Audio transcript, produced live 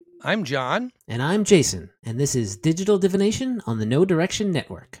I'm John. And I'm Jason, and this is Digital Divination on the No Direction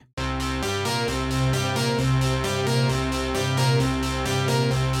Network.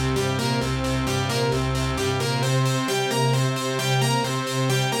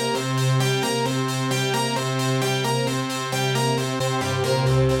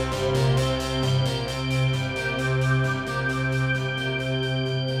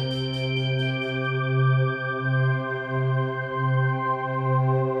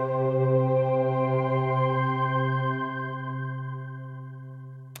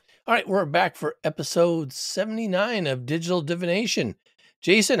 All right, we're back for episode 79 of Digital Divination.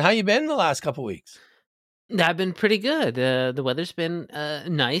 Jason, how you been the last couple weeks? I've been pretty good. The weather's been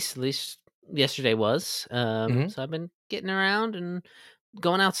nice, at least yesterday was. So I've been getting around and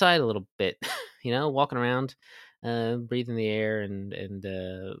going outside a little bit, walking around, breathing the air and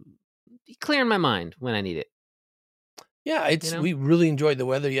clearing my mind when I need it. Yeah, we really enjoyed the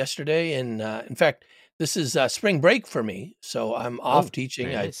weather yesterday, and in fact, this is spring break for me, so I'm off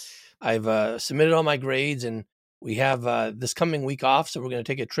teaching. Nice. I've submitted all my grades, and we have this coming week off, so we're going to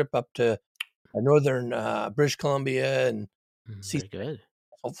take a trip up to northern British Columbia and see. Very good.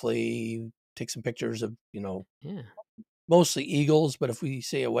 Hopefully, take some pictures of Yeah. mostly eagles, but if we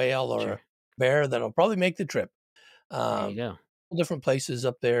see a whale or a bear, that'll probably make the trip. There you go. Different places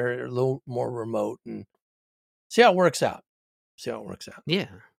up there, a little more remote, and see how it works out. Yeah.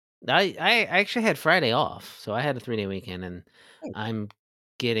 I actually had Friday off, so I had a 3-day weekend, and I'm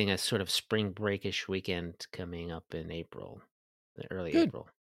getting a sort of spring breakish weekend coming up in April, early Good. April.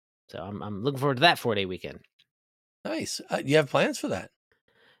 So I'm looking forward to that 4-day weekend. Nice. You have plans for that?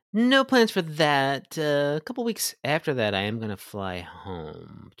 No plans for that. A couple weeks after that, I am going to fly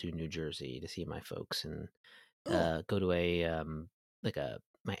home to New Jersey to see my folks and go to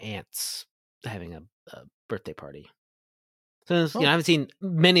my aunt's having a birthday party. So I haven't seen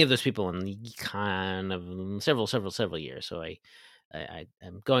many of those people in kind of several years. So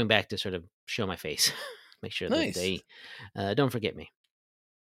I'm going back to sort of show my face, make sure that they don't forget me.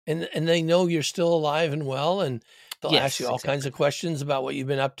 And they know you're still alive and well, and they'll ask you all kinds of questions about what you've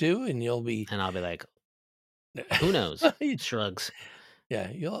been up to, and I'll be like, who knows? Shrugs. Yeah,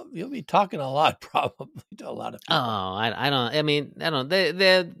 you'll be talking a lot, probably, to a lot of people. Oh, I don't. I mean, I don't.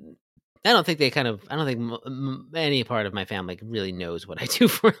 I don't think they kind of. I don't think any part of my family really knows what I do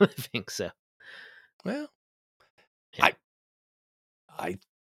for a living. So, well, yeah. I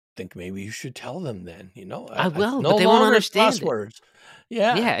think maybe you should tell them then. I will, but they won't understand crosswords.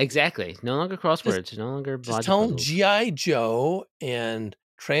 Yeah, exactly. No longer crosswords. No longer. Just tell them G.I. Joe and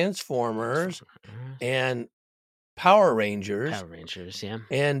Transformers and Power Rangers. Power Rangers, yeah.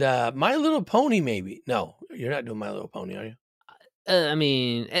 And My Little Pony, maybe. No, you're not doing My Little Pony, are you? I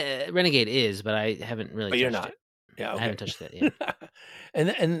mean, Renegade is, but I haven't really. But touched you're not. It. Yeah, okay. I haven't touched that yet.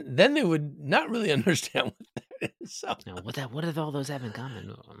 and then they would not really understand what that is. So. No, what do all those have in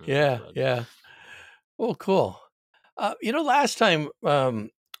common? Yeah. Well, cool. Last time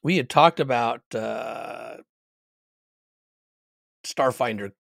we had talked about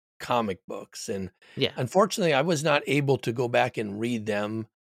Starfinder comic books, and unfortunately, I was not able to go back and read them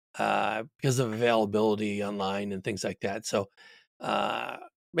because of availability online and things like that. So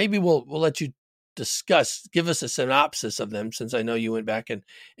maybe we'll let you give us a synopsis of them, since I know you went back and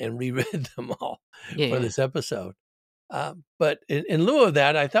reread them all for this episode. But in lieu of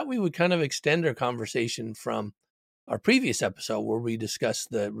that, I thought we would kind of extend our conversation from our previous episode where we discussed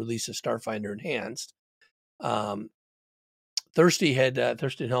the release of Starfinder Enhanced. Thurston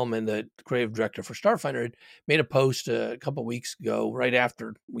Hellman, the creative director for Starfinder, had made a post a couple weeks ago, right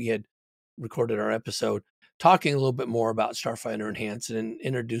after we had recorded our episode, talking a little bit more about Starfinder Enhanced and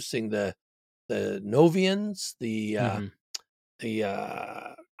introducing the Novians, the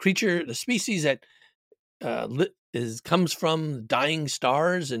creature, the species that comes from dying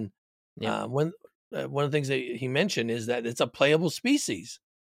stars, and one of the things that he mentioned is that it's a playable species.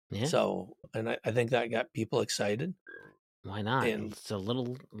 Yeah. So, and I think that got people excited. Why not? And it's a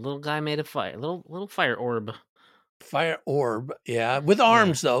little guy made of fire, little fire orb. Fire orb, yeah, with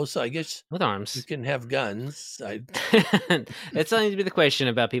arms though. So I guess with arms you can have guns. It's something to be the question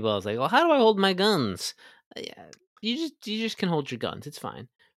about people. I was like, well, how do I hold my guns? Yeah, you just can hold your guns. It's fine.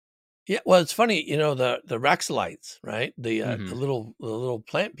 Yeah, well, it's funny, the Raxalites, right? The little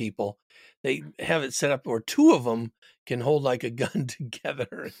plant people, they have it set up where two of them can hold like a gun together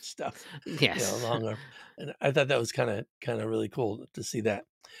and stuff. Yes, longer. And I thought that was kind of really cool to see that.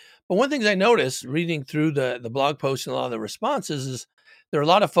 But one of the things I noticed reading through the blog posts and a lot of the responses is there are a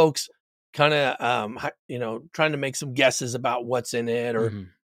lot of folks kind of trying to make some guesses about what's in it, or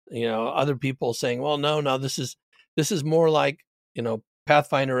other people saying, well, no, this is more like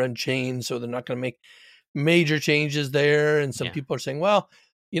Pathfinder Unchained, so they're not going to make major changes there. And some people are saying, well,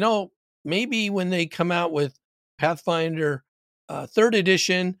 maybe when they come out with Pathfinder 3rd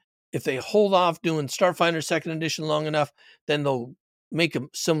edition, if they hold off doing Starfinder 2nd edition long enough, then they'll make a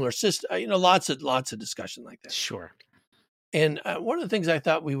similar system. Lots of discussion like that. Sure. And one of the things I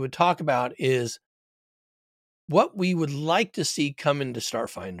thought we would talk about is what we would like to see come into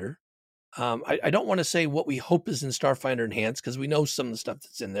Starfinder. I don't want to say what we hope is in Starfinder Enhanced, because we know some of the stuff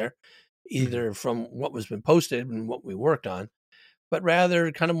that's in there, either from what was been posted and what we worked on, but rather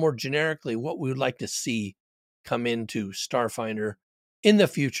kind of more generically what we would like to see come into Starfinder in the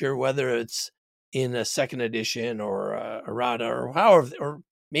future, whether it's in a 2nd edition or errata or however, or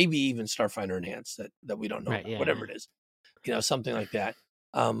maybe even Starfinder Enhanced that we don't know Right. about, Yeah. whatever it is, something like that.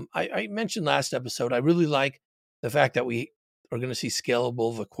 I mentioned last episode, I really like the fact that we are going to see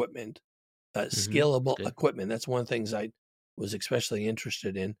scalable equipment. Scalable equipment. That's one of the things I was especially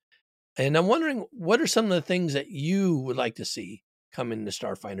interested in. And I'm wondering, what are some of the things that you would like to see come into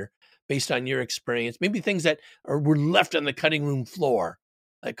Starfinder based on your experience? Maybe things that were left on the cutting room floor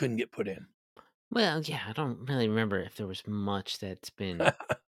that couldn't get put in. Well, yeah, I don't really remember if there was much that's been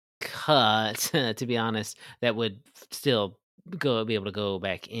cut, to be honest, that would still be able to go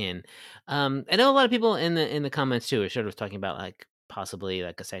back in. I know a lot of people in the comments too are sort of talking about like possibly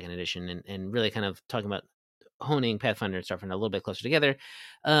like a 2nd edition and really kind of talking about honing Pathfinder and Starfinder a little bit closer together.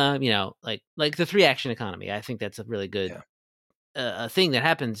 Like the 3 action economy. I think that's a really good Yeah. a thing that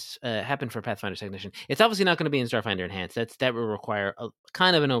happened for Pathfinder 2nd edition. It's obviously not going to be in Starfinder Enhanced. That will require a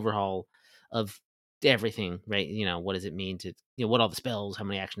kind of an overhaul of everything, right? What does it mean to what all the spells, how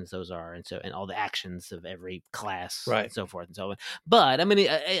many actions those are, and all the actions of every class, Right. and so forth and so on. But I mean,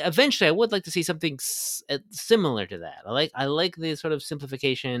 eventually, I would like to see something similar to that. I like the sort of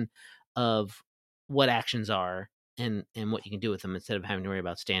simplification of what actions are and what you can do with them instead of having to worry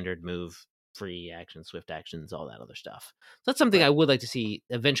about standard move, free actions, swift actions, all that other stuff. So that's something Right. I would like to see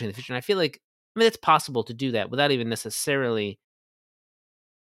eventually in the future. And I feel like, it's possible to do that without even necessarily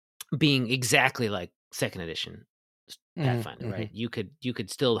being exactly like 2nd edition Pathfinder, right? You could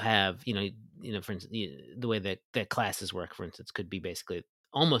still have, for instance, the way that classes work, for instance, could be basically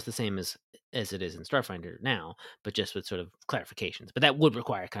almost the same as it is in Starfinder now, but just with sort of clarifications. But that would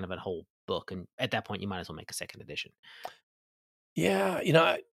require kind of a whole book, and at that point, you might as well make a 2nd edition. Yeah.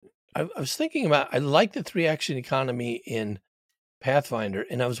 I was thinking about, I like the 3 action economy in Pathfinder,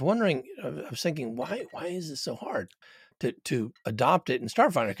 and I was wondering, I was thinking, why is this so hard to adopt it in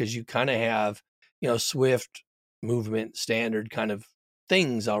Starfinder? Because you kind of have, swift movement, standard kind of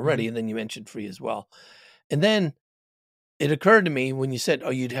things already, and then you mentioned free as well. And then it occurred to me when you said,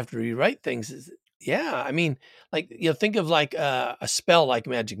 "Oh, you'd have to rewrite things." Yeah, I mean, like think of like a spell like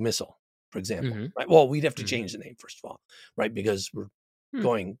Magic Missile, for example, right? Well, we'd have to change the name first of all, right? Because we're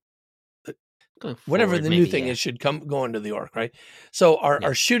going Going whatever forward, the new maybe, thing yeah. is should go into the orc, right? So Yeah.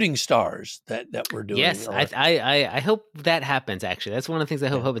 our shooting stars that we're doing, Yes, or I hope that happens, actually. That's one of the things I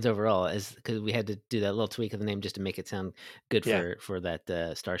hope yeah, happens overall, is because we had to do that little tweak of the name just to make it sound good yeah, for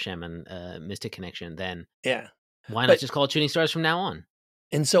that Star Shaman Mystic connection. Then yeah. why not But just call it Shooting Stars from now on?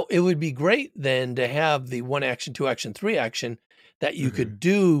 and so it would be great then to have the 1 action, 2 action, 3 action that you Mhm. could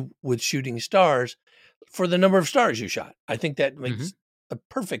do with shooting stars for the number of stars you shot. I think that Mhm. makes a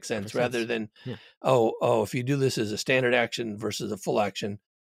perfect sense, Perfect rather sense. than, Yeah. if you do this as a standard action versus a full action,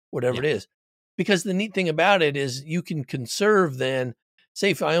 whatever Yeah. it is. Because the neat thing about it is you can conserve then, say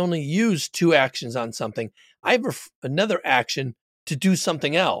if I only use 2 actions on something, I have another action to do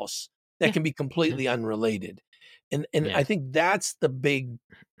something else that Yeah. can be Yeah. completely unrelated. And Yeah. I think that's the big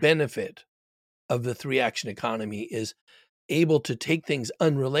benefit of the 3 action economy, is able to take things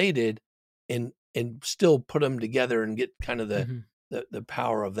unrelated and still put them together and get kind of Mhm. the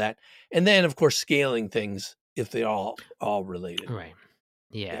power of that. And then of course scaling things if they all related. Right.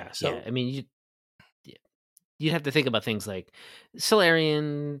 Yeah, Yeah. yeah. So I mean, you'd have to think about things like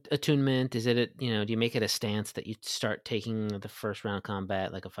Solarian attunement. Is it, do you make it a stance that you start taking the first round of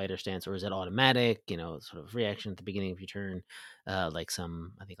combat, like a fighter stance, or is it automatic, sort of reaction at the beginning of your turn? I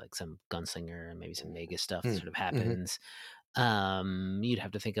think like some gunslinger and maybe some Magus stuff mm, sort of mhm, happens. You'd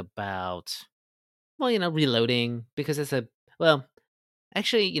have to think about, well, reloading, because well,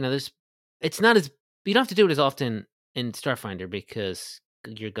 actually, it's not as, you don't have to do it as often in Starfinder because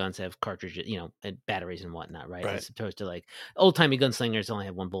your guns have cartridges, and batteries and whatnot, right? right. As opposed to like old timey gunslingers only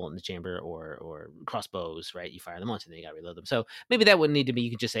have one bullet in the chamber, or crossbows, right? You fire them once and then you got to reload them. So maybe that wouldn't need to be. You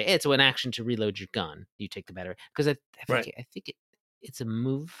could just say, hey, it's an action to reload your gun. You take the battery, because Right. I think it's a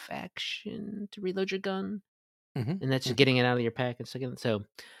move action to reload your gun, Mhm, and that's just mhm. getting it out of your pack and sticking it. So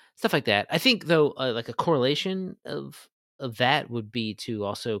stuff like that. I think though, like a correlation of that would be to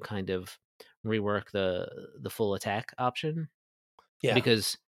also kind of rework the full attack option, Yeah.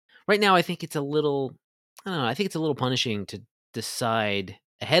 because right now I think it's a little, I don't know, I think it's a little punishing to decide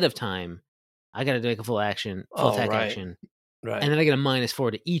ahead of time, I got to make a full Oh, attack right. action, and Right. then I get a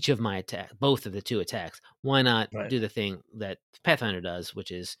 -4 to each of my attack, both of the two attacks. Why not Right. do the thing that Pathfinder does,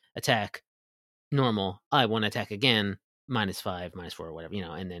 which is attack normal. I want to attack again, -5, -4, whatever,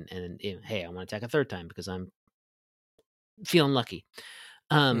 hey, I want to attack a third time because I'm feeling lucky.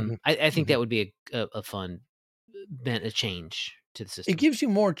 Mhm. I think Mhm. that would be a fun a change to the It system. gives you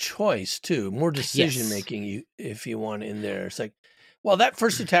more choice too, more decision Yes. making you if you want in there. It's like, well, that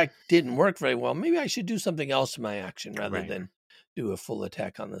first attack didn't work very well. Maybe I should do something else in my action rather Right. than do a full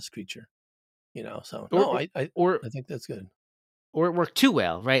attack on this creature. So Or no, or I or I think that's good. or it worked too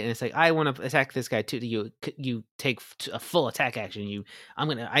well, right? And it's like, I want to attack this guy too. You take a full attack action.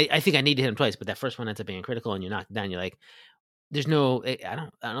 I think I need to hit him twice, but that first one ends up being critical, and you're knocked down. You're like, there's no, I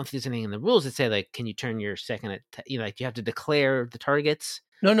don't think there's anything in the rules that say like, can you turn your second like you have to declare the targets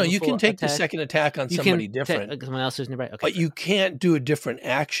No, no, of a you can full take the attack. second attack on You can somebody take different, someone else who's nearby. Okay, but fair you enough. can't do a different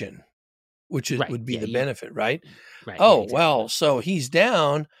action, which Right. would be Yeah. the You. benefit, right? Right. Yeah. Oh, Exactly. well, so he's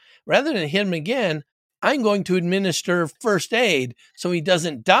down. Rather than hit him again, I'm going to administer first aid so he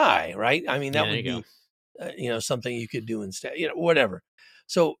doesn't die, right? I mean, Yeah. that There you would go. be, something you could do instead, whatever.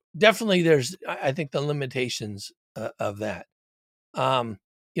 So definitely there's, I think, the limitations of that. Um,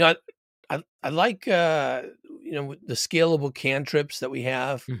 you know, I like, the scalable cantrips that we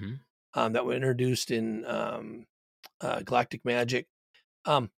have Hmm. that were introduced in Galactic Magic.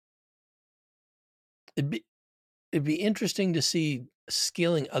 Um, it'd be it'd be interesting to see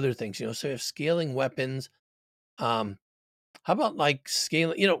scaling other things. So if scaling weapons, um, how about like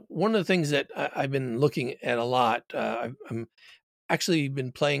scaling? One of the things that I've been looking at a lot. I'm actually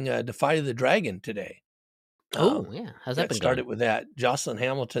been playing Defy the Dragon today. Oh yeah. How's that Got been going? started with that. Jocelyn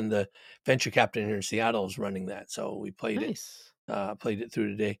Hamilton, the venture captain here in Seattle, is running that, so we Nice. played it through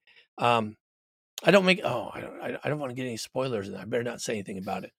today. Um, I don't make. Oh, I don't want to get any spoilers, and I better not say anything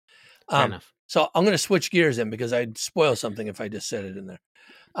about it. Fair Um, enough. so I'm going to switch gears then because I'd spoil something if I just said it in there.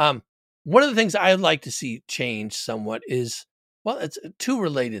 Um, one of the things I'd like to see change somewhat is, well, it's two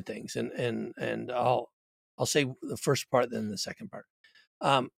related things, and I'll say the first part, then the second part.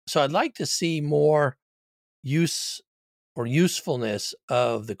 So I'd like to see more use or usefulness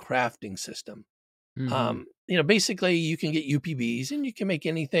of the crafting system. Hmm. Basically, you can get UPBs and you can make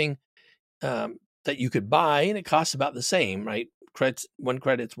anything that you could buy, and it costs about the same, right? One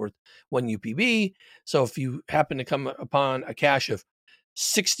credit's worth one UPB. So if you happen to come upon a cache of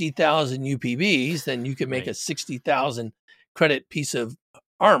 60,000 UPBs, then you can make Right. a 60,000 credit piece of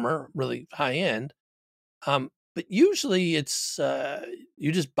armor, really high end. But usually it's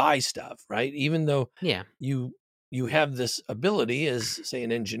you just buy stuff, right? Even though Yeah. you you have this ability as, say,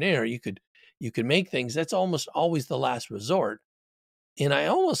 an engineer, you could make things. That's almost always the last resort. And I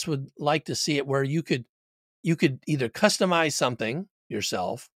almost would like to see it where you could either customize something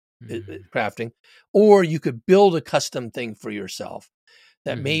yourself, Hmm. crafting, or you could build a custom thing for yourself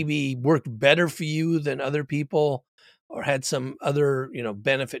that Hmm. maybe worked better for you than other people or had some other,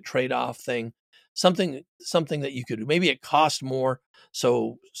 benefit trade-off thing. Something that you could do. Maybe it cost more,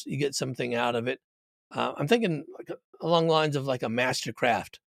 so you get something out of it. I'm thinking like along the lines of like a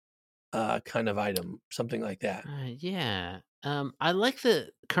mastercraft kind of item, something like that. Yeah. I like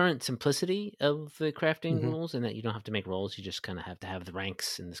the current simplicity of the crafting Hmm. rules, and that you don't have to make rolls. You just kind of have to have the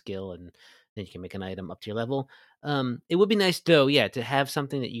ranks and the skill, and then you can make an item up to your level. It would be nice though, yeah, to have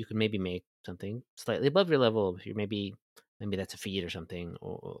something that you could maybe make something slightly above your level. If you're maybe that's a feat or something,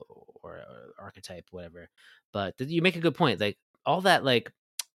 or archetype, whatever. But you make a good point. Like all that, like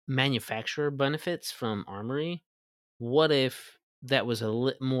manufacturer benefits from armory, what if that was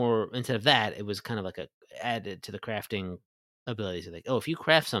a more, instead of that, it was kind of like a added to the crafting abilities? Like, oh, if you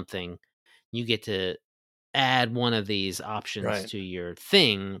craft something, you get to add one of these options Right. to your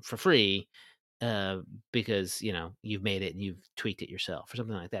thing for free, because you've made it and you've tweaked it yourself or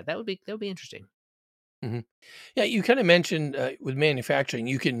something like that. That would be interesting. Hmm. Yeah, you kind of mentioned with manufacturing,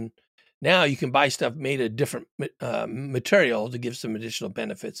 you can buy stuff made of different material to give some additional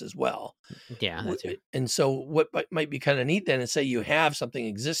benefits as well. Yeah, that too. And so, what might be kind of neat then is say you have something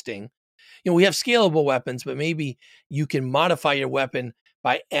existing. We have scalable weapons, but maybe you can modify your weapon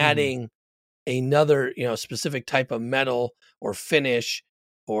by Hmm. adding another, specific type of metal or finish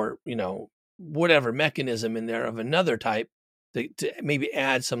or whatever mechanism in there of another type to maybe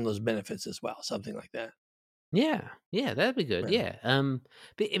add some of those benefits as well, something like that. Yeah, yeah, that'd be good. Yeah.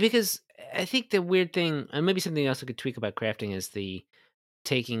 Yeah, because I think the weird thing, and maybe something else I could tweak about crafting, is the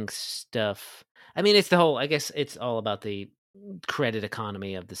taking stuff. I mean, it's the whole. I guess it's all about the credit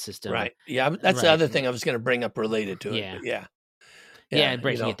economy of the system, Right. Yeah, that's the right? other thing I was gonna bring up related to it, Yeah, but yeah. yeah, Yeah, and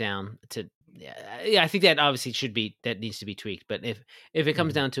breaking it down to yeah. I think that obviously should be that needs to be tweaked. But if it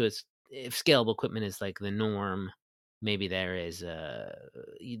comes mhm. down to it, if scalable equipment is like the norm, maybe there is the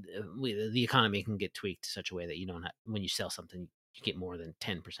economy can get tweaked to such a way that you don't have, when you sell something, you get more than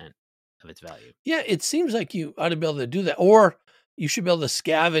 10% of its value. Yeah, it seems like you ought to be able to do that, or you should be able to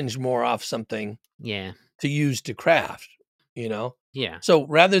scavenge more off something Yeah, to use to craft, you know? yeah, So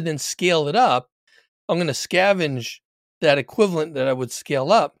rather than scale it up, I'm gonna scavenge that equivalent that I would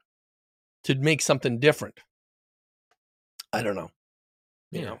scale up to make something different. I don't know,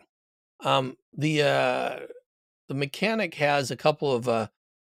 you yeah. know? Um, the mechanic has a couple of,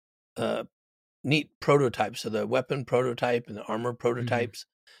 uh, neat prototypes, so the weapon prototype and the armor Hmm. prototypes.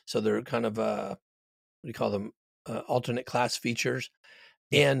 So they're kind of, what do you call them? Alternate class features.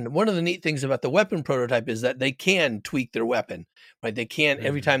 Yeah. And one of the neat things about the weapon prototype is that they can tweak their weapon, right? They can,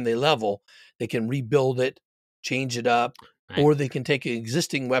 every Hmm. time they level, they can rebuild it, change it up, Right. or they can take an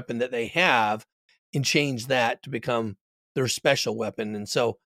existing weapon that they have and change that to become their special weapon. And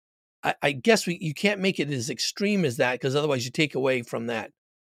so I guess you can't make it as extreme as that, because otherwise you take away from that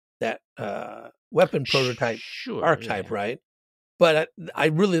weapon prototype Sure. archetype, Yeah. right? But I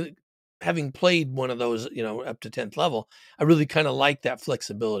really, having played one of those, up to 10th level, I really kind of like that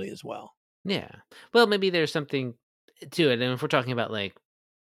flexibility as well. Yeah. Well, maybe there's something to it. And if we're talking about like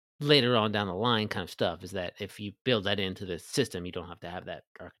later on down the line kind of stuff, is that if you build that into the system, you don't have to have that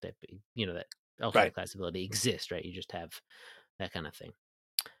archetype, that alternate Right. class ability exist, right? You just have that kind of thing.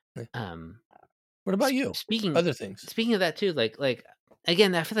 Yeah. Um, What about you? speaking Other things? speaking of that too, like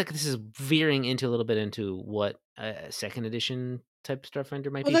again, I feel like this is veering into a little bit into what a second edition type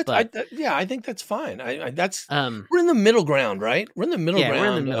Starfinder might Well, be, but yeah, I think that's fine. That's um, we're in the middle ground, right? We're in the middle yeah, we're in the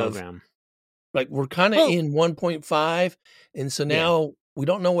ground middle of, ground. like, we're kind of Well, in 1.5, and so yeah. now we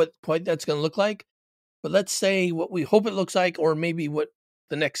don't know what quite that's going to look like, but let's say what we hope it looks like, or maybe what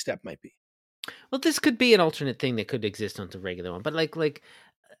the next step might be. Well, this could be an alternate thing that could exist on the regular one, but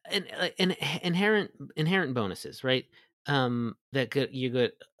an inherent bonuses, right? That you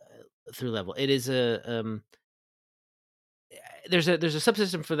get through level. It is there's a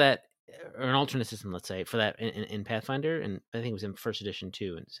subsystem for that, or an alternate system, let's say, for that in Pathfinder, and I think it was in first edition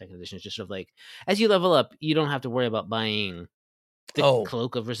too, and second edition. It's just sort of like as you level up, you don't have to worry about buying the Oh,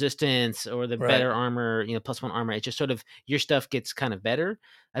 cloak of resistance or the right. better armor, plus one armor. It's just sort of your stuff gets kind of better.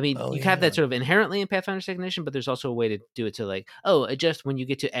 I mean, Oh, you have yeah. that sort of inherently in Pathfinder Second Edition, but there's also a way to do it to like, oh, adjust when you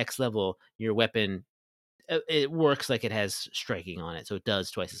get to X level, your weapon it works like it has striking on it, so it does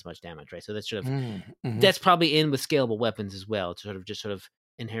twice as much damage, right? So Mm-hmm. that's probably in with scalable weapons as well, to sort of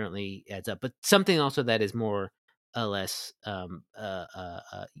inherently adds up. But something also that is more or less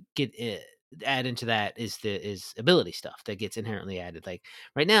get add into that is ability stuff that gets inherently added. Like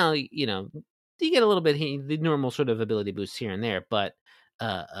right now, you get a little bit the normal sort of ability boosts here and there, but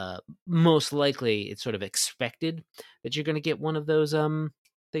most likely it's sort of expected that you're going to get one of those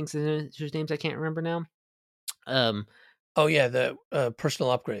things whose names I can't remember now. Um, Oh, yeah, the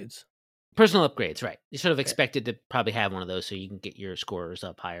personal upgrades. Personal upgrades, right? You're sort of Yeah. expected to probably have one of those so you can get your scores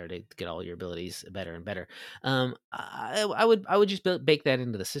up higher to get all your abilities better and better. I would just bake that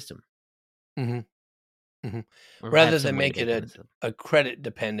into the system, Hmm. Hmm. or have Rather some than way to make it bake it into the system. a credit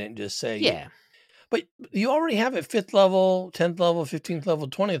dependent, just say you. Yeah. But you already have it 5th level, 10th level, 15th level,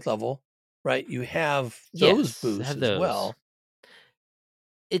 20th level, right? You have those Yes, boosts have as those. well.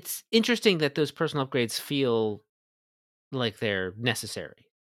 It's interesting that those personal upgrades feel like they're necessary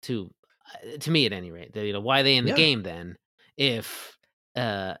to me at any rate. Why are they in the Yeah. game then if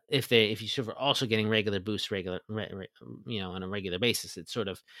if you sort of are also getting regular boosts on a regular basis. It's sort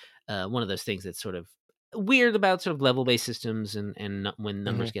of one of those things that's sort of weird about sort of level based systems and when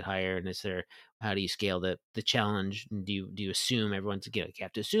numbers Mhm. get higher, and is there, how do you scale the challenge? And do you assume everyone's, you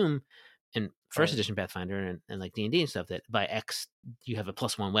have to assume in first Right. edition Pathfinder and like D&D and stuff that by X you have a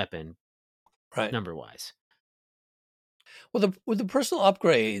 +1 weapon Right. number wise. Well, with the personal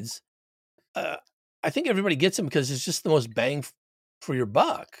upgrades, uh, I think everybody gets them because it's just the most bang for your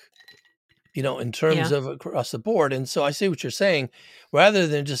buck, in terms Yeah. of across the board. And so I see what you're saying. Rather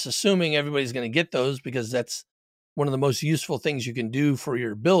than just assuming everybody's going to get those because that's one of the most useful things you can do for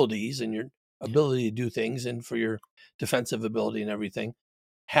your abilities and your Yeah. ability to do things and for your defensive ability and everything,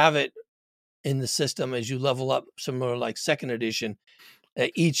 have it in the system as you level up, similar like second edition,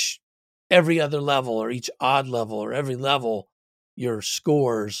 at every other level or each odd level or every level, your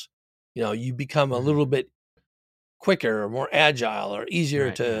scores, you become a Hmm. little bit quicker or more agile or easier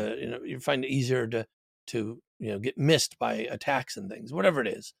Right. Yeah. to, you find it easier to get missed by attacks and things, whatever it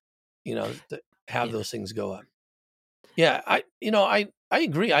is, to have Yeah. those things go up. Yeah, I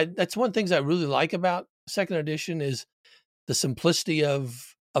agree. That's one things I really like about second edition is the simplicity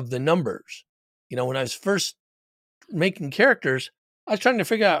of the numbers. When I was first making characters, I was trying to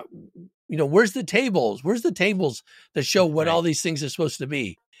figure out, where's the tables? Where's the tables that show what all Right. these things are supposed to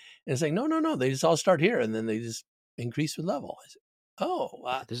be? And it's like, no, no, no. They just all start here, and then they just increase with level. I said, oh,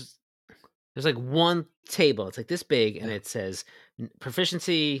 Yeah, there's like one table. It's like this big, and yeah, it says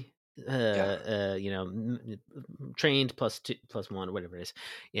proficiency, yeah, trained plus two, plus one, or whatever it is,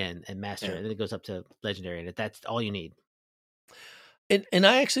 yeah, and master, yeah. and then it goes up to legendary, and that's all you need. And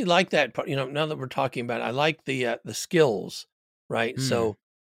I actually like that part. Now that we're talking about it, I like the skills, right? Mm, So,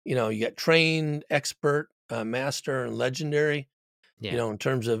 you get trained, expert, master, and legendary. yeah, In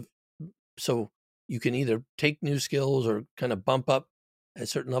terms of so you can either take new skills or kind of bump up at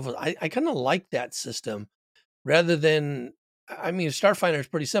certain levels. I kind of like that system rather than. I mean, Starfinder is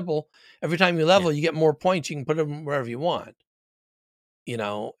pretty simple. Every time you yeah, level, you get more points. You can put them wherever you want.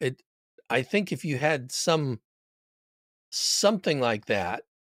 It. I think if you had something like that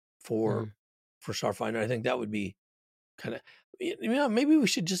for mhm. for Starfinder, I think that would be kind of. Maybe we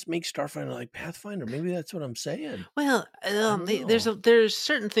should just make Starfinder like Pathfinder. Maybe that's what I'm saying. Well, I don't know. there's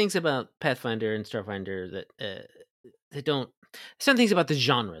certain things about Pathfinder and Starfinder that don't some things about the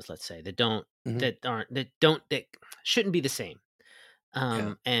genres, let's say, Hmm. that shouldn't be the same.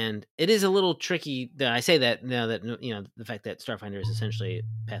 Yeah. And it is a little tricky that I say that now that the fact that Starfinder is essentially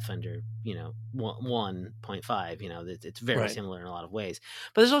Pathfinder, 1.5, it's very Right. similar in a lot of ways.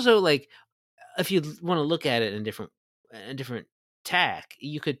 But there's also like if you want to look at it in different tack,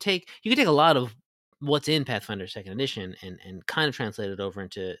 you could take a lot of what's in Pathfinder Second Edition and kind of translate it over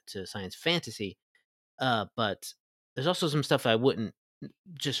into science fantasy. But there's also some stuff I wouldn't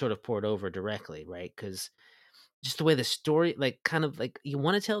just sort of pour it over directly, right? Because just the way the story, like, kind of like you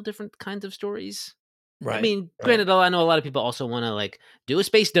want to tell different kinds of stories. I Right. mean, Right. granted, I know a lot of people also want to like do a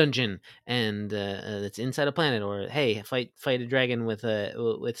space dungeon and that's inside a planet, or hey, fight a dragon with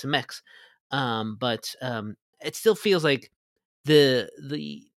some mechs. But it still feels like the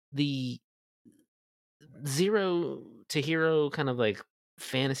zero to hero kind of like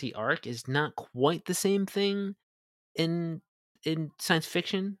fantasy arc is not quite the same thing in science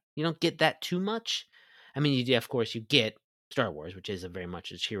fiction. You don't get that too much. I mean, of course, you get Star Wars, which is a very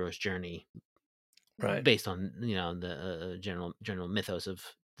much a hero's journey Right. based on the general mythos of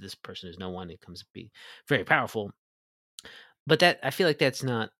this person who's no one and comes to be very powerful. But that I feel like that's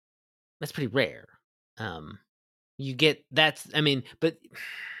pretty rare. You get that's I mean, but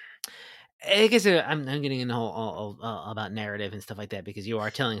I guess I'm getting into all about narrative and stuff like that because you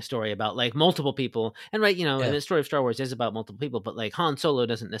are telling a story about like multiple people, and right, and Yeah. the story of Star Wars is about multiple people, but like Han Solo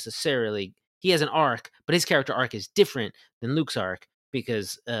doesn't necessarily he has an arc, but his character arc is different than Luke's arc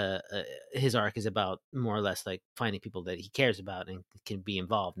because his arc is about more or less like finding people that he cares about and can be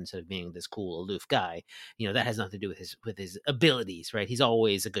involved instead of being this cool aloof guy. That has nothing to do with his abilities, right? He's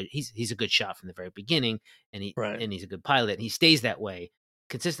always he's a good shot from the very beginning, Right. and he's a good pilot, and he stays that way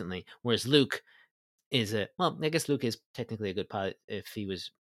consistently. Whereas Luke is I guess Luke is technically a good pilot if he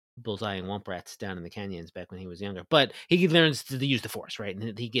was bullseyeing womp rats down in the canyons back when he was younger. But he learns to use the Force, right?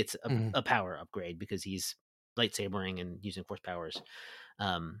 And he gets Mhm. a power upgrade because he's lightsabering and using Force powers.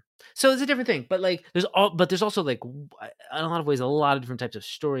 Um, so it's a different thing. But like, there's also like in a lot of ways a lot of different types of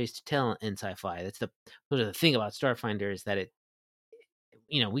stories to tell in sci-fi. That's the sort of the thing about Starfinder is that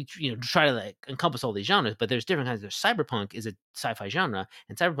we try to like encompass all these genres, but there's different kinds. There's cyberpunk is a sci-fi genre,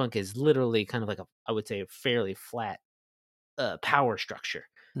 and cyberpunk is literally kind of like I would say a fairly flat power structure.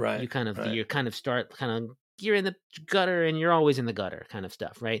 Right. Right. You kind of start kind of you're in the gutter and you're always in the gutter kind of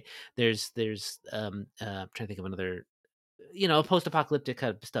stuff, right? There's I'm trying to think of another post-apocalyptic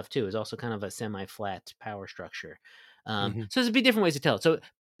kind of stuff too is also kind of a semi-flat power structure. Mhm. So there's be different ways to tell it. So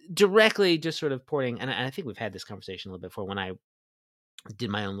directly just sort of porting, and I think we've had this conversation a little bit before when I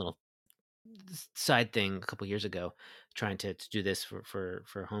did my own little side thing a couple years ago, trying to do this for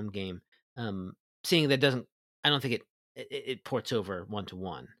a home game. Um, Seeing that doesn't, I don't think it ports over 1 to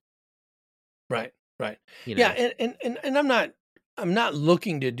 1. Right. Right. You Yeah, know, and I'm not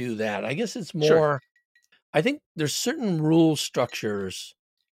looking to do that. I guess it's sure. more I think there's certain rule structures,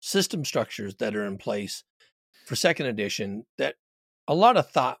 system structures that are in place for second edition that a lot of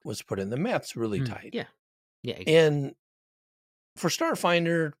thought was put in. The math's really tight. Yeah, yeah, exactly. And for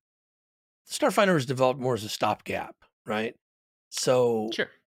Starfinder was developed more as a stopgap, right? So Sure.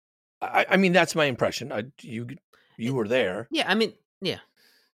 I mean that's my impression. You It, were there, yeah, I mean, yeah.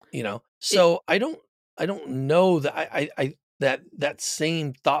 It. So I don't know that that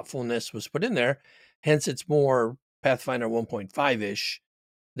same thoughtfulness was put in there. Hence, it's more Pathfinder 1.5 ish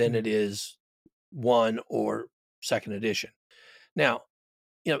than it Mhm. is. 1 or 2nd edition. Now,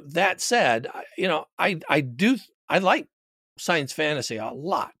 that said, I like science fantasy a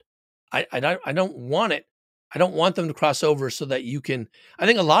lot. I don't want it. I don't want them to cross over so that you can. I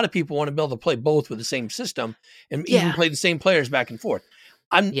think a lot of people want to be able to play both with the same system and even Yeah. play the same players back and forth.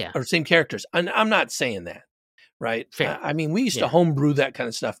 Yeah. Or same characters. I'm not saying that, right? Fair. I mean, we used to Yeah. homebrew that kind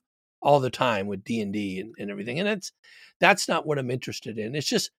of stuff all the time with D&D and everything, and that's not what I'm interested in. It's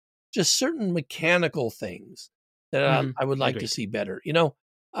just certain mechanical things that I would like to Agreed. see better.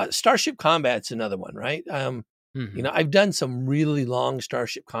 Starship Combat's another one, right? Mhm. I've done some really long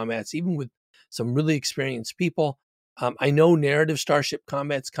Starship Combats, even with some really experienced people. I know narrative Starship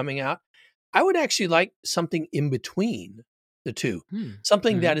Combat's coming out. I would actually like something in between the two, Hmm.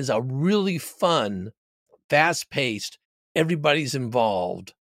 something Mhm. that is a really fun, fast paced, everybody's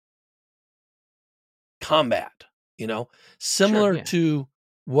involved combat, Sure, similar yeah. to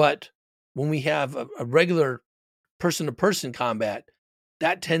what when we have a regular person to person combat,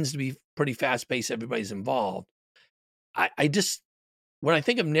 that tends to be pretty fast paced, everybody's involved. I just when I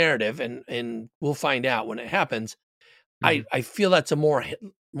think of narrative, and we'll find out when it happens, Mhm. I feel that's a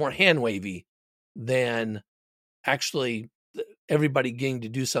more hand wavy than actually everybody getting to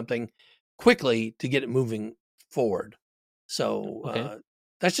do something quickly to get it moving forward. So Okay.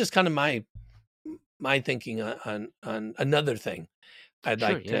 that's just kind of my thinking on another thing I'd Sure,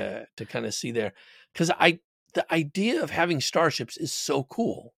 like yeah. to kind of see there, because the idea of having starships is so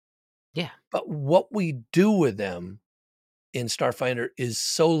cool, Yeah. but what we do with them in Starfinder is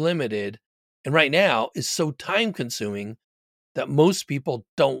so limited, and right now is so time consuming that most people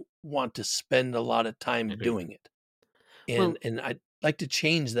don't want to spend a lot of time Agreed. doing it. And Well, and I'd like to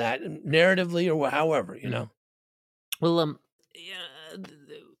change that narratively or however, mhm. Well, yeah,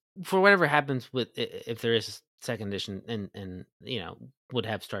 for whatever happens with if there is a second edition and would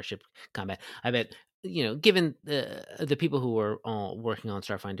have Starship Combat, I bet given the people who are working on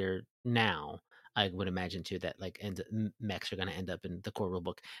Starfinder now, I would imagine too that like mechs are going to end up in the core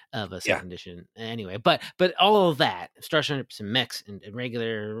rulebook of a Yeah. second edition anyway. But all of that Starships and mechs and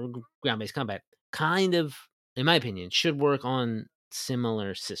regular ground based combat kind of, in my opinion, should work on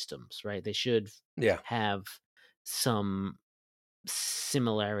similar systems, right? They should Yeah. have some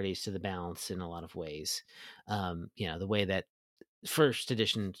similarities to the balance in a lot of ways. The way that first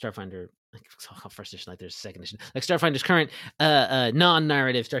edition Starfinder, like first edition, like there's second edition, like Starfinder's current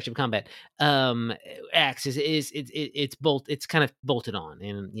non-narrative Starship Combat acts it's kind of bolted on,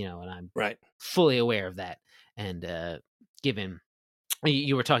 and I'm Right. fully aware of that. And given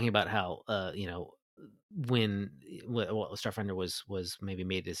you were talking about how when Starfinder was maybe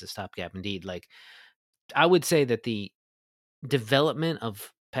made as a stopgap, indeed, like I would say that the development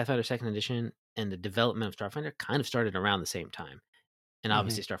of Pathfinder Second Edition and the development of Starfinder kind of started around the same time, and Hmm.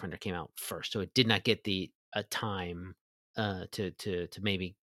 obviously Starfinder came out first, so it did not get the time to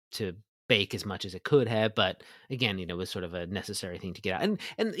maybe to bake as much as it could have. But again, it was sort of a necessary thing to get out,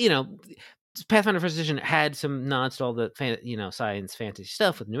 and Pathfinder First Edition had some nods to all the science fantasy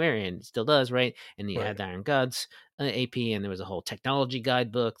stuff with Numerian, it still does, right? And you Right. had the Iron Gods AP, and there was a whole technology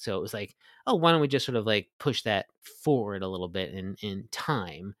guidebook. So it was like, oh, why don't we just sort of like push that forward a little bit in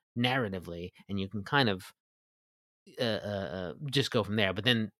time narratively, and you can kind of just go from there. But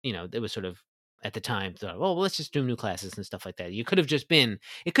then it was sort of at the time thought, well, let's just do new classes and stuff like that. It could have just been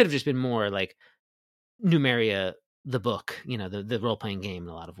more like Numeria, the book, the role playing game in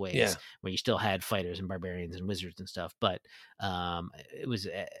a lot of ways, Yeah. where you still had fighters and barbarians and wizards and stuff. But it was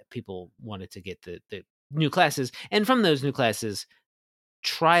people wanted to get the new classes, and from those new classes,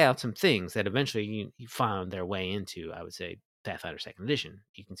 try out some things that eventually you found their way into, I would say, Pathfinder Second Edition.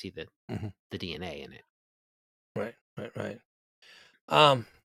 You can see Hmm. the DNA in it. Right. Right. Right. Um,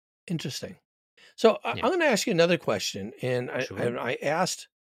 Interesting. So Yeah, I'm going to ask you another question, and sure. I asked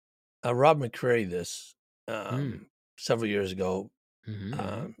Rob McCreary this Mm. several years ago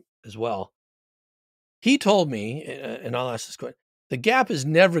Hmm. as well. He told me, and I'll ask this question: the gap is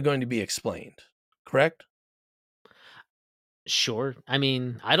never going to be explained, correct? Sure. I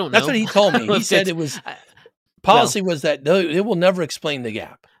mean, I don't That's know what he told me. He if said it's it was I, well, policy was that it will never explain the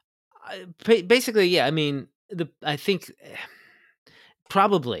gap. basically, yeah. I mean, I think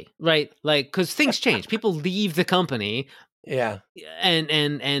probably right, like because things change. People leave the company, Yeah. and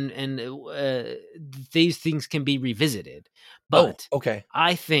these things can be revisited. Oh, But okay.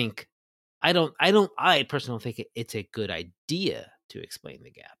 I think I personally think it's a good idea to explain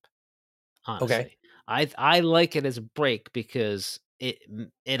the gap. Okay. Honestly, I like it as a break because it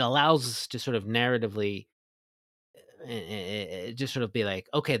allows us to sort of narratively just sort of be like,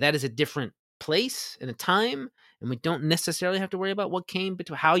 okay, that is a different place and a time, and we don't necessarily have to worry about what came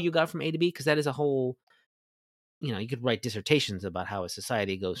between how you got from A to B, because that is a whole, you could write dissertations about how a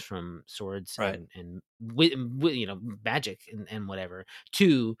society goes from swords Right. and magic and whatever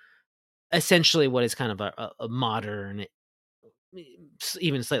to essentially what is kind of a modern,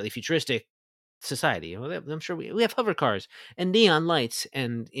 even slightly futuristic society. I'm sure we have hover cars and neon lights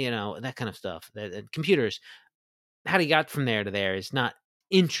and that kind of stuff. That computers. How he got from there to there is not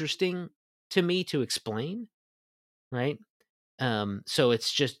interesting to me to explain, right? So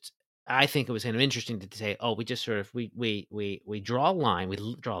it's just, I think it was kind of interesting to say, oh, we just sort of we draw a line,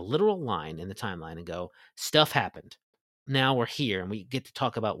 draw a literal line in the timeline and go, stuff happened. Now we're here and we get to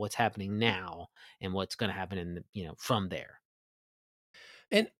talk about what's happening now and what's going to happen in from there.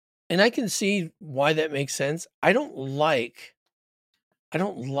 And I can see why that makes sense. I don't like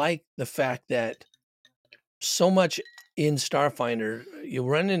the fact that so much in Starfinder, you'll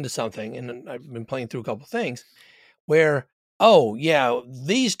run into something, and I've been playing through a couple things where, oh yeah,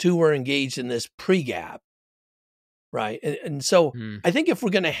 these two were engaged in this pre-gap, right? And so Mm, I think if we're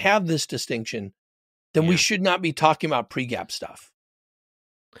going to have this distinction, then we yeah, should not be talking about pre-gap stuff,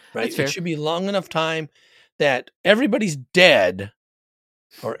 right? that's It fair. should be long enough time that everybody's dead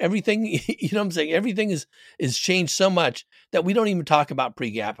or everything, you know what I'm saying? Everything is changed so much that we don't even talk about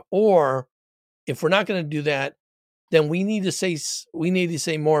pre-gap. Or if we're not going to do that, then we need to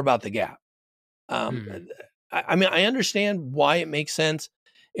say more about the gap. Um, Mm, I mean, I understand why it makes sense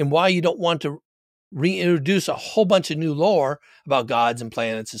and why you don't want to reintroduce a whole bunch of new lore about gods and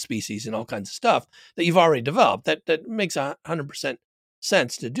planets and species and all kinds of stuff that you've already developed. That makes 100%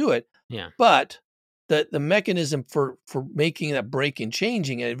 sense to do it. yeah. But the mechanism for making that break and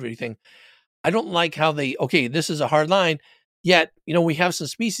changing everything, I don't like how okay, this is a hard line. Yet, we have some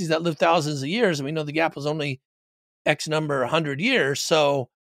species that live thousands of years, and we know the gap was only X number 100 years. So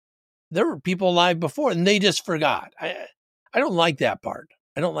there were people alive before and they just forgot. I don't like that part.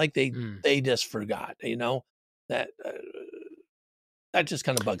 I don't like Mm. they just forgot, that that just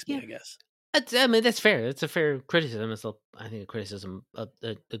kind of bugs me, Yeah. I guess. I mean, that's fair. It's a fair criticism. I think a criticism a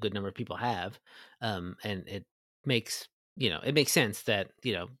good number of people have, and it makes it makes sense that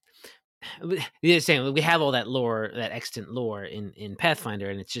you're saying we have all that lore, that extant lore in Pathfinder,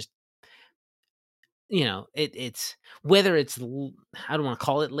 and it's just it's whether I don't want to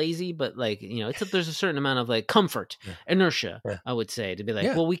call it lazy, but like there's a certain amount of like comfort, Yeah. inertia, Yeah. I would say, to be like,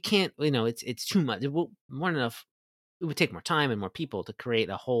 Yeah. well, we can't, it's too much. More enough. It would take more time and more people to create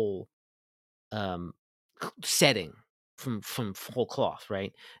a whole um setting from whole cloth,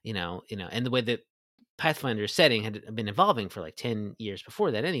 right? And the way that Pathfinder's setting had been evolving for like 10 years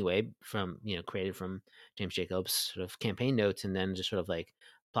before that anyway, from created from James Jacobs' sort of campaign notes, and then just sort of like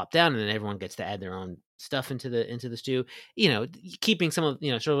plop down, and then everyone gets to add their own stuff into the stew. Keeping some of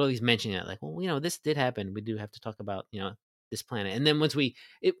sort of always mentioning it, like, well, this did happen. We do have to talk about this planet, and then once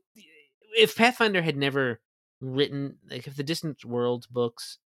if Pathfinder had never written, like, if the Distant Worlds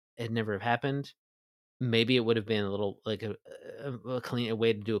books had never happened, maybe it would have been a little like a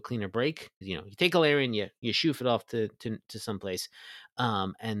way to do a cleaner break. You take a layer and you shoof it off to someplace,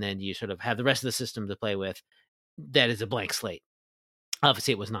 and then you sort of have the rest of the system to play with. That is a blank slate.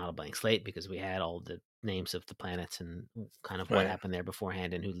 Obviously, it was not a blank slate because we had all the names of the planets and kind of what Right. happened there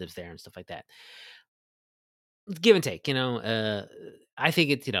beforehand and who lives there and stuff like that. Give and take, I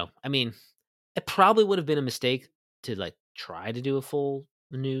think it's I mean, it probably would have been a mistake to like try to do a full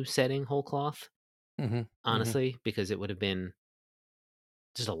new setting, whole cloth, Hmm. Hmm. honestly, because it would have been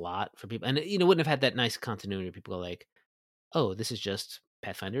just a lot for people, and wouldn't have had that nice continuity. People go like, "Oh, this is just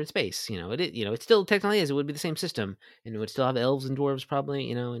Pathfinder in space." It still technically is. It would be the same system, and it would still have elves and dwarves,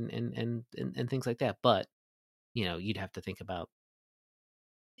 probably, and things like that. But you'd have to think about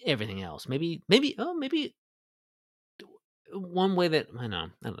everything else. Maybe one way that I don't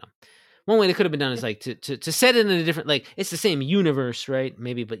know. One way that could have been done is like to set it in a different, like, it's the same universe, right?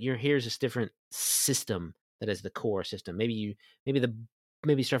 Maybe, but here's this different system that is the core system. Maybe the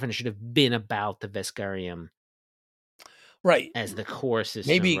maybe Starfinder should have been about the Veskarium Right. as the core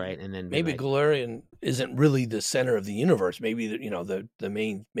system, Maybe right? And then been maybe like, Galarian isn't really the center of the universe. Maybe the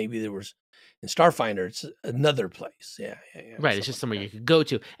main, maybe there was in Starfinder, it's another place. Yeah. Yeah. Yeah. right, it's Something just like somewhere that. you could go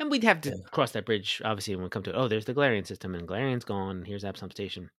to, and we'd have to Yeah. cross that bridge obviously when we come to it. Oh, there's the Galarian system, and Galarian's gone. And here's Absalom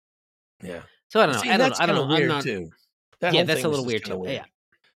Station. Yeah. So I don't Well, know. see, that's I don't kind of know. I'm weird not. too. That Yeah, whole that's thing a is little just weird kind of too. Yeah. weird.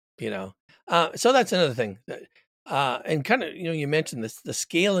 you know. So that's another thing that, and kind of, you mentioned this, the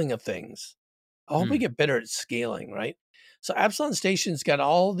scaling of things. I hope we Mm. get better at scaling, right? So Absalon Station's got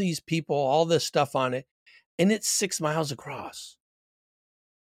all these people, all this stuff on it, and it's 6 miles across.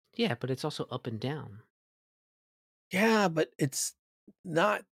 Yeah, but it's also up and down. Yeah, but it's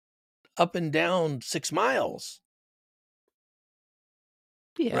not. up and down 6 miles.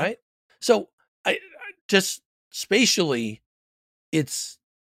 Yeah. Right? So I just spatially, it's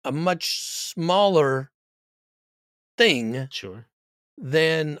a much smaller thing Sure.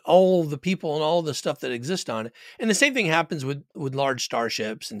 than all the people and all the stuff that exists on it. And the same thing happens with large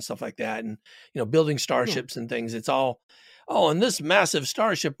starships and stuff like that. And building Yeah. starships and things. It's all, oh, and this massive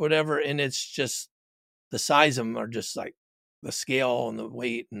starship, whatever, and it's just the size of them are just like the scale and the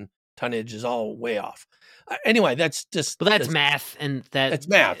weight and tonnage is all way off. Anyway, that's just But that's math, and that's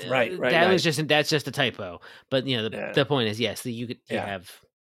math, right? Right? that was Right? that's just a typo. But Yeah. the point is, yes, you Yeah. have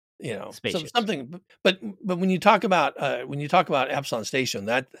So spaceships. something, but when you talk about Epsilon Station,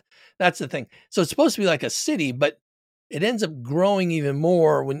 that's the thing. So it's supposed to be like a city, but it ends up growing even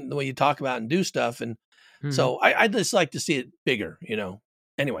more when the way you talk about and do stuff. And Hmm. so I just like to see it bigger.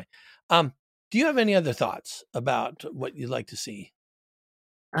 Anyway, do you have any other thoughts about what you'd like to see?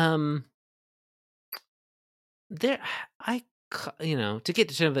 Um, there, to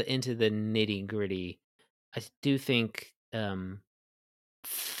get sort of into the nitty gritty, I do think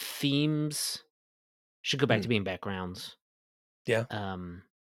themes should go back Hmm. to being backgrounds. Yeah. Um,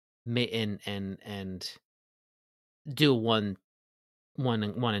 and do one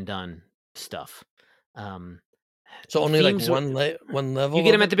and done stuff. Um, So only like themes one you level get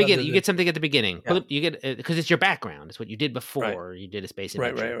of them at it the rather beginning. You than get something at the beginning. yeah. You get because it's your background. It's what you did Right. before you did a space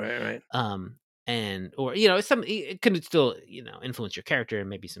Right. Right. adventure. Right. Right. And or it's some it could still influence your character and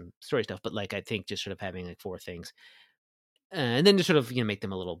maybe some story stuff. But like I think just sort of having like four things, and then just sort of make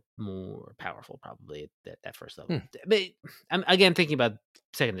them a little more powerful probably at that first level. Hmm. But I'm again thinking about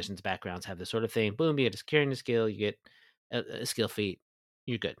second edition's backgrounds have this sort of thing. Boom, you get a carrying a skill, you get a skill feat,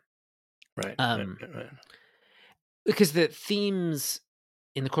 you're good. Right. Right. Um, Right. Right. because the themes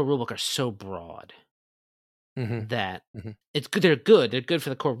in the core rulebook are so broad Mm-hmm. that Mm-hmm. it's good. They're good for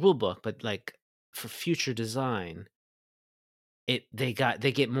the core rulebook, but like for future design, they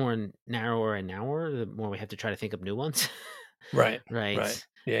get more narrower and narrower the more we have to try to think of new ones. Right. Right. Right.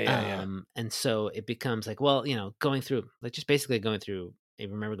 Yeah. Yeah. Yeah. And so it becomes like, well, going through like just basically going through I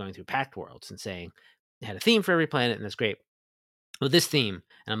remember going through Pact Worlds and saying it had a theme for every planet, and that's great. Well, this theme,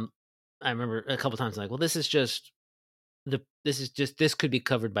 and I remember a couple times like, well, this could be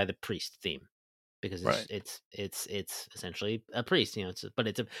covered by the priest theme because Right. it's essentially a priest, but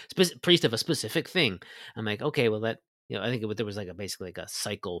it's a priest of a specific thing. I'm like, okay, well that I think there was like basically like a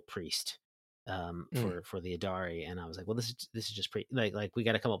cycle priest Mm. for the Adari, and I was like, well, this is just like we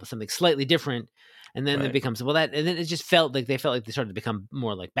got to come up with something slightly different, and then it Right. becomes and then it just felt like they started to become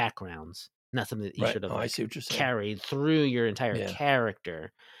more like backgrounds, not something that you Right. sort of Oh, I like see what you're saying. carried through your entire Yeah.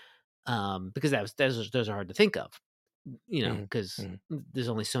 character, because those are hard to think of, Mhm. because Mhm. there's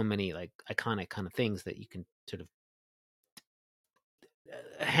only so many like iconic kind of things that you can sort of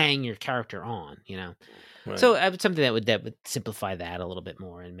hang your character on. Right. So something that would simplify that a little bit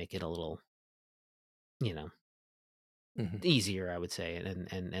more and make it a little, you know, Mhm. easier, I would say,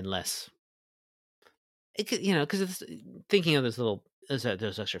 and less. It could, because thinking of those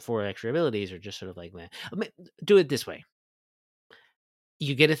extra abilities are just sort of like, man, do it this way.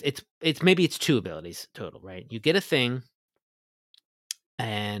 You get it's maybe it's two abilities total, right? You get a thing,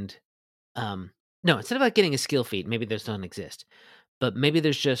 and no, instead of like getting a skill feat, maybe those don't exist. But maybe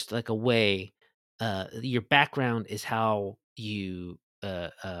there's just like a way your background is how you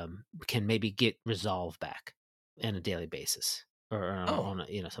can maybe get resolve back on a daily basis or Oh, on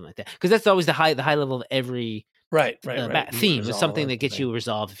something like that, because that's always the high level of every right, right, right. You get theme is resolve something on that gets something. you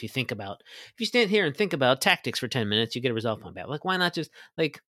resolve. If you stand here and think about tactics for 10 minutes, you get a resolve point back. Like, why not just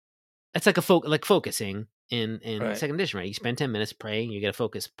like it's like like focusing in Right. second edition, right? You spend 10 minutes praying, you get a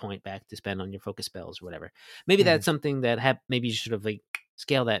focus point back to spend on your focus spells or whatever. Maybe Mhm. that's something that maybe you sort of like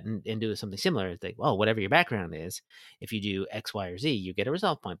scale that and do something similar. It's like, well, whatever your background is, if you do X, Y, or Z, you get a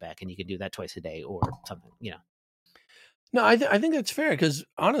resolve point back, and you can do that twice a day or something. No, I think that's fair because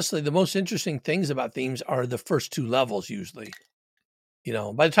honestly, the most interesting things about themes are the first 2 levels usually.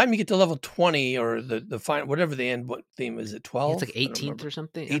 By the time you get to level 20 or the final whatever the end what theme is it Yeah, it's like 12? I don't 18th remember. or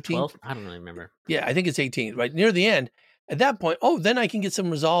something, or 18th? 12th. I don't really remember. Yeah, I think it's 18, right near the end. At that point, oh, then I can get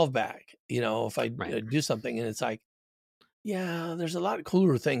some resolve back, if I Right. do something and it's like, yeah, there's a lot of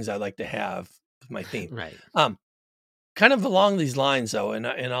cooler things I like to have with my theme. Right. Um, kind of along these lines though, and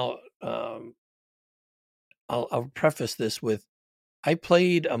I'll preface this with I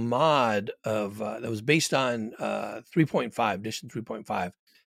played a mod of that was based on 3.5 edition 3.5.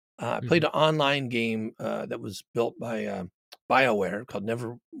 I played Hmm. an online game that was built by BioWare called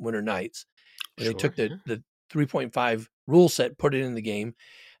Neverwinter Nights, where they Sure. took the Yeah. the 3.5 rule set, put it in the game,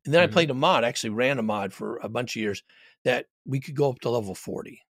 and then I Hmm. played a mod. Actually, ran a mod for a bunch of years that we could go up to level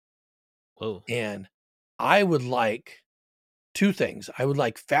 40. Whoa. And I would like 2 things. I would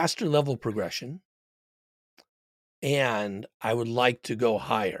like faster level progression, and I would like to go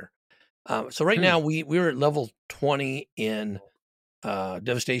higher. So right Hmm. now we're at level 20 in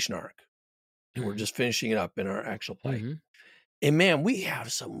Devastation Arc, and we're Hmm. just finishing it up in our actual play. Hmm. And man, we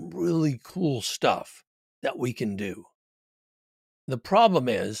have some really cool stuff that we can do. The problem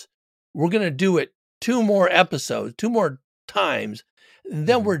is we're going to do it 2 more episodes, 2 more times,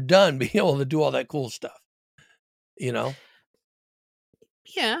 then Hmm. we're done being able to do all that cool stuff, you know?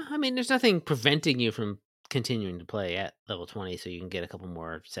 Yeah, I mean, there's nothing preventing you from continuing to play at level 20, so you can get a couple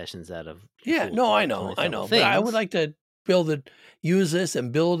more sessions out of your Yeah, cool no, level 20 I level know, but I would things. like to build it, use this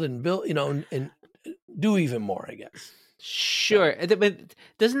and build, and do even more, I guess. So, Sure, but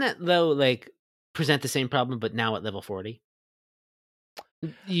doesn't that though like present the same problem, but now at level 40?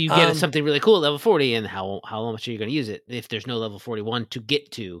 You get um, something really cool at level 40, and how much are you going to use it if there's no level 41 to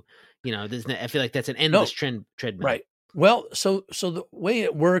get to? I feel like that's an endless no, treadmill. right. Well, so the way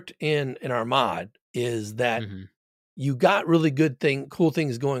it worked in our mod is that Hmm. you got really cool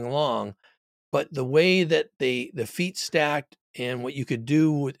things going along, but the way that the feet stacked and what you could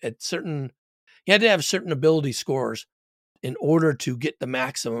do at certain, you had to have certain ability scores in order to get the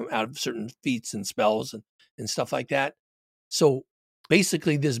maximum out of certain feats and spells and stuff like that. So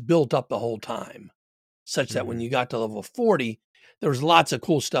basically, this built up the whole time, such that when Hmm. you got to level 40, there was lots of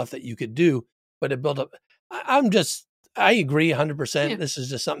cool stuff that you could do, but it built up. I agree 100%. Yeah, This is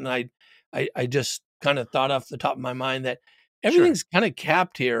just something I just kind of thought off the top of my mind that sure. everything's kind of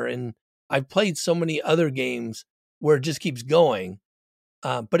capped here. And I've played so many other games where it just keeps going,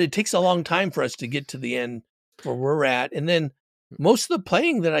 but it takes a long time for us to get to the end where we're at. And then most of the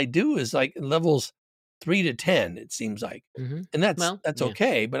playing that I do is like levels 3 to 10, it seems like. Hmm. And Well, that's yeah.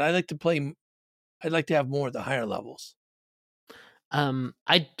 okay, but I'd like to have more at the higher levels.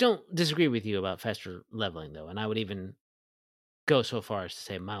 I don't disagree with you about faster leveling though, and I would even go so far as to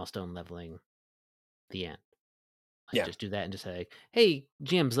say milestone leveling the end. Like, Yeah. just do that and just say, like, "Hey,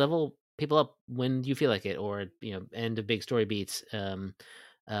 GMs, level people up when you feel like it," or, end of big story beats. That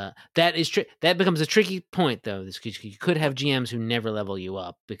becomes a tricky point, though. This 'cause you could have GMs who never level you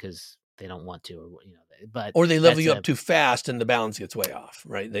up because they don't want to, but Or they level that's you up a too fast and the balance gets way off,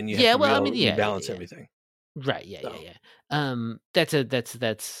 right? Then you have yeah. to Well, I mean, yeah, yeah, rebalance yeah. everything. Right, yeah, yeah, So, yeah.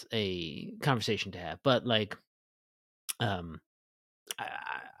 That's a conversation to have, but like, um,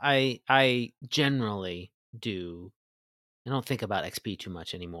 I generally do I don't think about XP too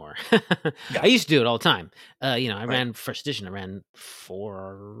much anymore. I yeah, used to do it all the time. I right. ran first edition. I ran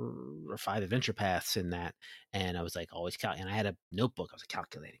 4 or 5 adventure paths in that, and I was like always and I had a notebook. I was like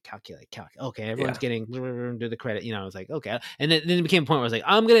calculate. Okay, everyone's Yeah, getting do the credit. I was like okay, and then it became a point where I was like,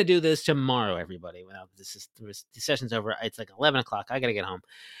 I'm gonna do this tomorrow, everybody. Well, the session's over. It's like 11 o'clock. I gotta get home.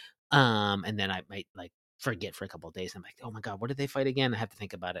 And then I might like forget for a couple of days. I'm like, oh my god, what did they fight again? I have to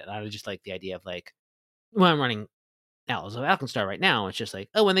think about it. And I just like the idea of like when I'm running Owls of Alkenstar right now, it's just like,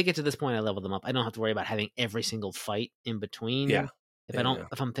 oh, when they get to this point, I level them up. I don't have to worry about having every single fight in yeah, between. yeah.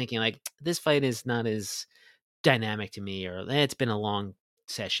 If I'm thinking like this fight is not as dynamic to me, or it's been a long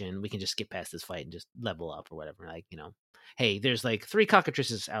session, we can just skip past this fight and just level up or whatever. Like, hey, there's like 3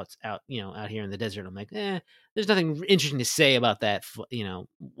 cockatrices out here in the desert. I'm like, there's nothing interesting to say about that.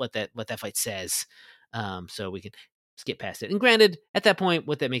 What that fight says. So we can skip past it. And granted, at that point,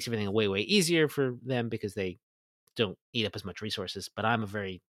 what that makes everything way easier for them because they don't eat up as much resources. But I've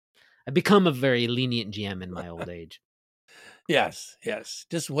become a very lenient GM in my old age. Yes, yes.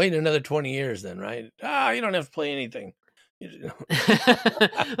 Just wait another 20 years then, right? Ah, you don't have to play anything.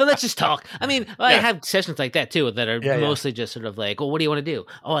 Well, let's just talk. I mean, I Yeah, have sessions like that too that are yeah, yeah. mostly just sort of like, well, what do you want to do?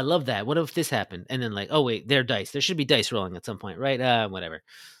 Oh, I love that. What if this happened? And then like, oh wait, they're dice. There should be dice rolling at some point, right? Whatever.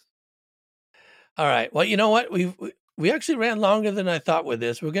 All right. Well, you know what? We actually ran longer than I thought with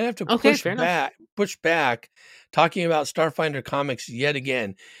this. We're gonna have to Okay, fair enough. push back, talking about Starfinder comics yet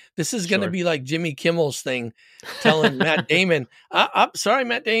again. This is gonna Sure. be like Jimmy Kimmel's thing, telling Matt Damon, sorry,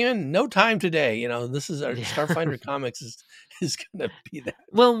 Matt Damon, no time today." This is our Yeah. Starfinder comics is gonna be that.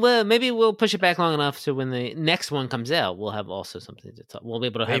 Well, maybe we'll push it back long enough so when the next one comes out, we'll have also something to talk. We'll be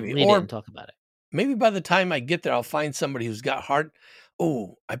able to have Maybe, read it or and talk about it. maybe by the time I get there, I'll find somebody who's got hard.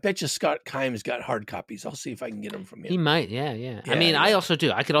 Oh, I bet you Scott Kimes got hard copies. I'll see if I can get them from He him. might, yeah, yeah. I Yeah, mean, I yeah. also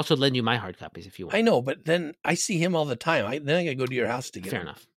do. I could also lend you my hard copies if you I want. know, but then I see him all the time. Then I gotta go to your house to get Fair him.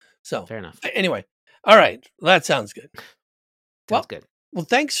 enough. So, Fair enough. anyway, all right, well, that sounds good. Sounds Well good. well,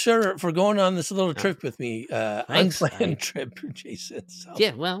 thanks for going on this little Oh, trip with me, thanks. unplanned trip, Jason. So,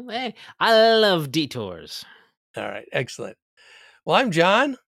 Yeah, well, hey, I love detours. all right, excellent. Well, I'm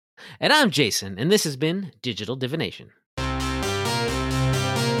John. And I'm Jason, and this has been Digital Divination.